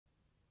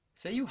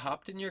Say you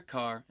hopped in your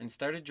car and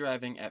started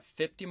driving at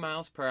 50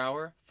 miles per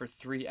hour for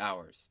 3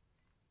 hours.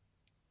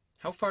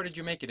 How far did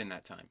you make it in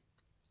that time?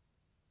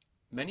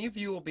 Many of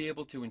you will be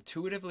able to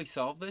intuitively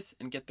solve this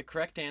and get the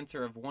correct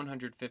answer of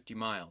 150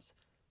 miles.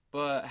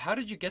 But how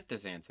did you get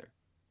this answer?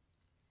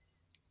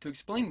 To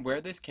explain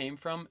where this came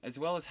from, as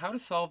well as how to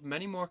solve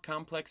many more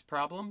complex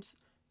problems,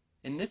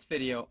 in this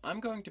video I'm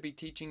going to be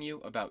teaching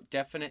you about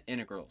definite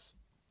integrals.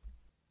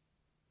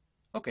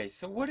 Okay,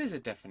 so what is a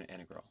definite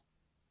integral?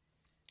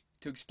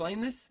 To explain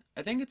this,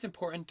 I think it's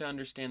important to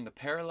understand the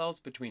parallels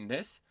between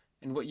this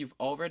and what you've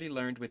already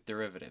learned with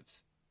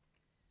derivatives.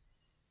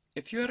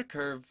 If you had a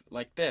curve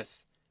like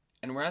this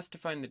and were asked to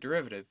find the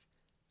derivative,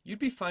 you'd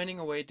be finding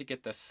a way to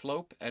get the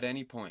slope at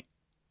any point,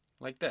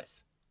 like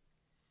this.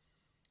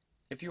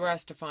 If you were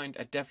asked to find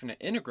a definite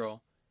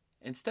integral,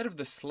 instead of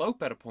the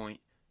slope at a point,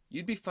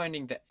 you'd be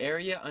finding the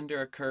area under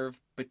a curve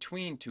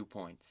between 2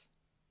 points.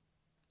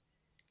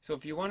 So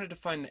if you wanted to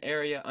find the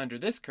area under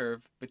this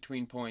curve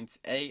between points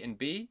A and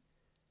B,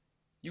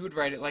 you would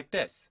write it like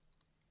this,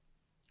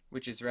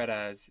 which is read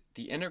as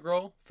the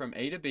integral from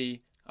a to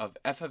b of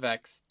f of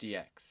x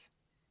dx.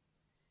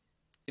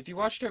 If you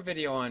watched our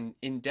video on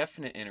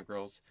indefinite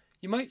integrals,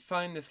 you might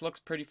find this looks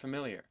pretty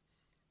familiar.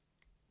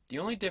 The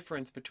only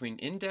difference between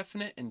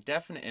indefinite and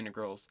definite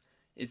integrals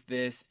is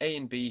this a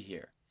and b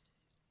here.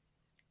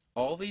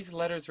 All these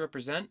letters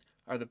represent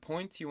are the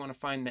points you want to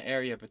find the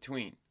area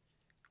between,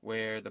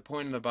 where the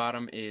point on the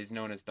bottom is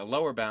known as the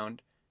lower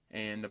bound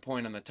and the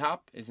point on the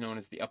top is known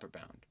as the upper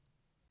bound.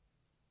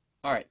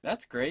 Alright,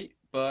 that's great,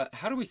 but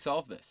how do we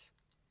solve this?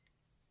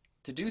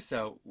 To do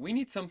so, we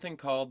need something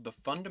called the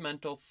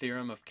fundamental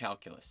theorem of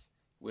calculus,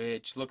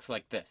 which looks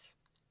like this.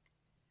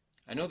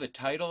 I know the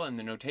title and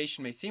the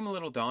notation may seem a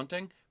little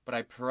daunting, but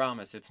I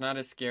promise it's not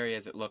as scary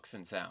as it looks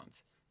and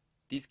sounds.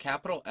 These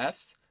capital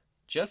F's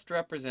just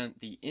represent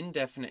the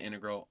indefinite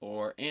integral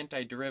or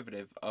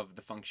antiderivative of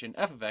the function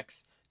f of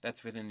x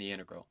that's within the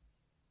integral.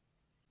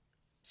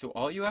 So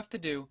all you have to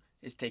do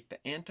is take the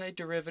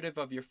antiderivative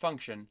of your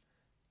function,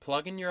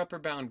 plug in your upper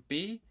bound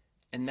b,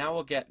 and now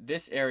we'll get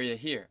this area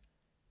here.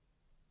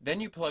 Then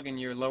you plug in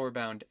your lower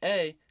bound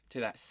a to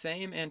that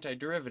same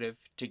antiderivative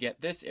to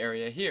get this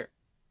area here.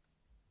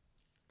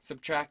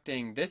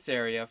 Subtracting this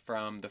area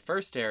from the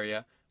first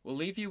area will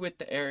leave you with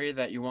the area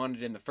that you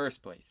wanted in the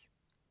first place.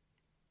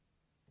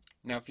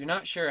 Now if you're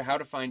not sure how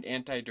to find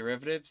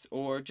antiderivatives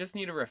or just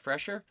need a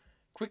refresher,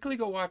 quickly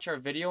go watch our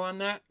video on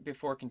that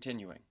before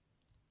continuing.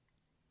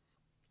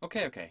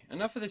 Okay,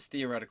 enough of this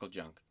theoretical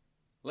junk.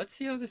 Let's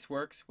see how this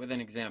works with an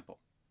example.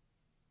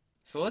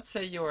 So let's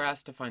say you are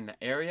asked to find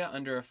the area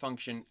under a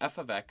function f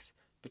of x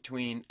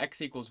between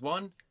x equals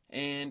 1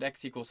 and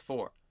x equals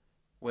 4,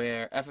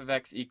 where f of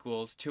x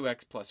equals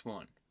 2x plus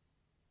 1.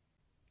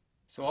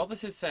 So all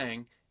this is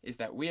saying is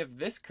that we have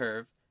this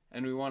curve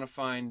and we want to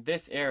find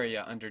this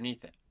area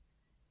underneath it.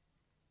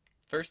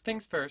 First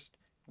things first,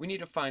 we need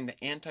to find the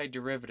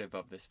antiderivative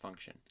of this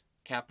function,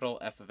 capital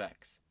F of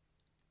x.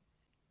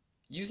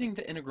 Using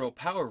the integral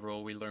power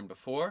rule we learned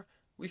before,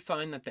 we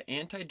find that the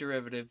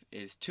antiderivative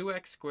is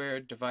 2x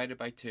squared divided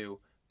by 2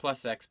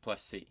 plus x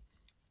plus c,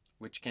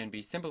 which can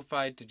be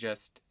simplified to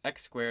just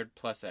x squared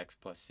plus x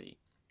plus c.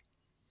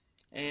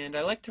 And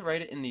I like to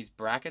write it in these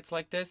brackets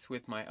like this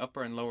with my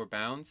upper and lower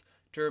bounds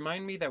to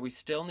remind me that we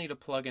still need to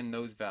plug in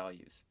those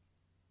values.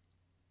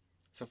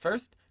 So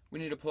first, we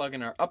need to plug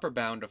in our upper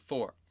bound of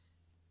 4.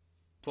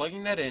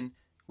 Plugging that in,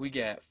 we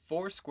get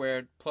 4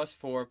 squared plus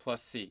 4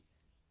 plus c,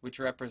 which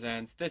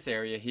represents this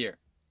area here.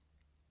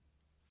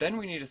 Then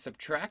we need to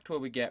subtract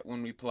what we get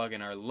when we plug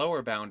in our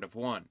lower bound of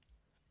 1.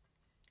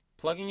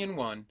 Plugging in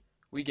 1,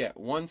 we get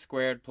 1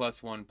 squared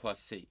plus 1 plus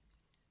c,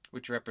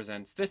 which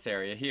represents this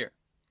area here.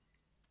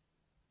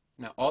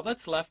 Now all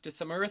that's left is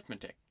some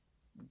arithmetic.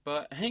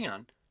 But hang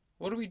on,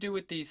 what do we do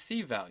with these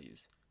c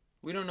values?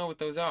 We don't know what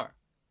those are.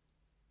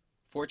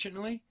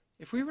 Fortunately,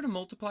 if we were to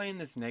multiply in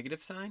this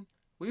negative sign,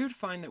 we would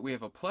find that we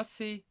have a plus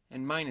c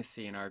and minus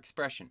c in our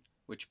expression,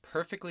 which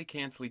perfectly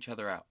cancel each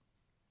other out.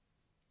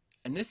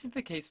 And this is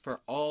the case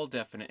for all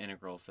definite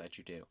integrals that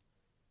you do.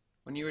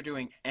 When you are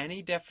doing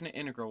any definite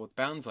integral with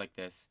bounds like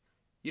this,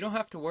 you don't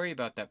have to worry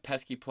about that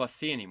pesky plus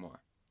c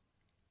anymore.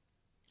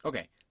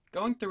 Okay,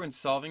 going through and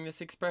solving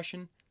this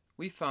expression,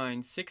 we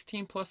find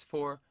 16 plus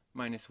 4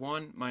 minus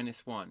 1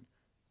 minus 1,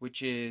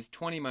 which is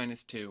 20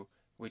 minus 2,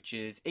 which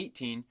is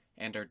 18,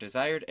 and our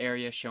desired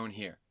area shown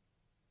here.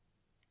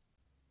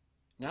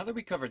 Now that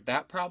we covered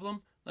that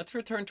problem, let's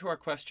return to our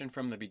question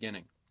from the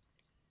beginning.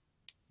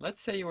 Let's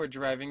say you are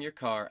driving your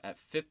car at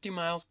 50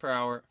 miles per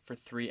hour for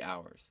 3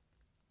 hours.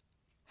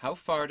 How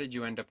far did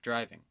you end up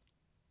driving?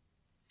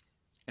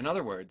 In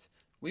other words,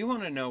 we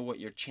want to know what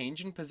your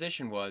change in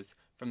position was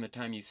from the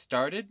time you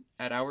started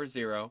at hour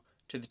 0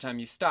 to the time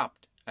you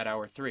stopped at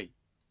hour 3.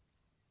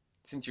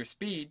 Since your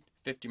speed,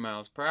 50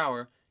 miles per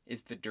hour,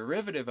 is the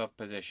derivative of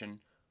position,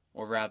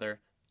 or rather,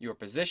 your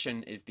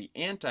position is the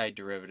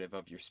antiderivative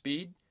of your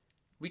speed,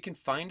 we can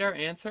find our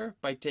answer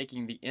by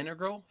taking the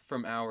integral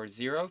from hour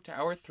 0 to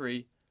hour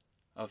 3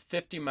 of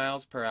 50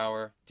 miles per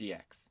hour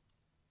dx.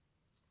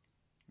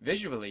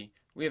 Visually,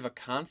 we have a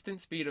constant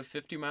speed of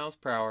 50 miles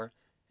per hour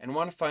and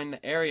want to find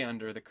the area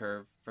under the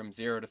curve from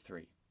 0 to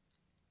 3.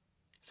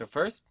 So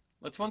first,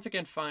 let's once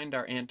again find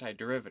our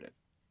antiderivative.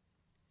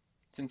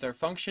 Since our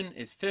function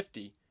is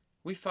 50,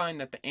 we find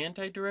that the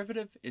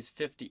antiderivative is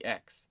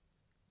 50x.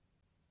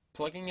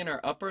 Plugging in our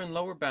upper and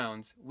lower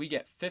bounds, we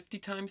get 50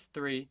 times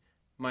 3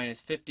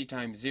 minus 50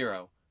 times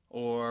 0,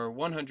 or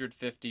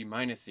 150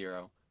 minus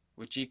 0,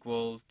 which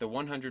equals the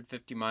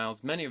 150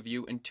 miles many of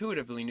you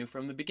intuitively knew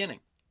from the beginning.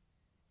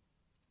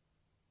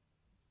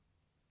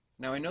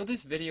 Now I know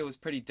this video is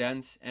pretty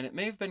dense and it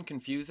may have been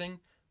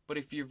confusing, but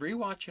if you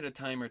rewatch it a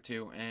time or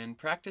two and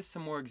practice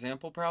some more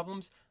example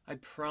problems, I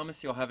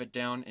promise you'll have it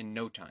down in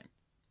no time.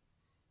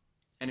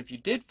 And if you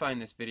did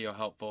find this video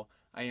helpful,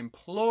 I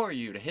implore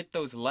you to hit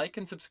those like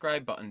and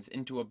subscribe buttons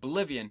into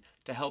oblivion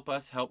to help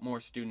us help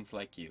more students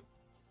like you.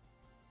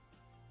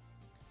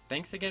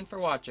 Thanks again for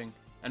watching,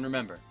 and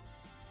remember,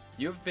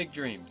 you have big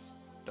dreams.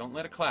 Don't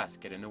let a class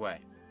get in the way.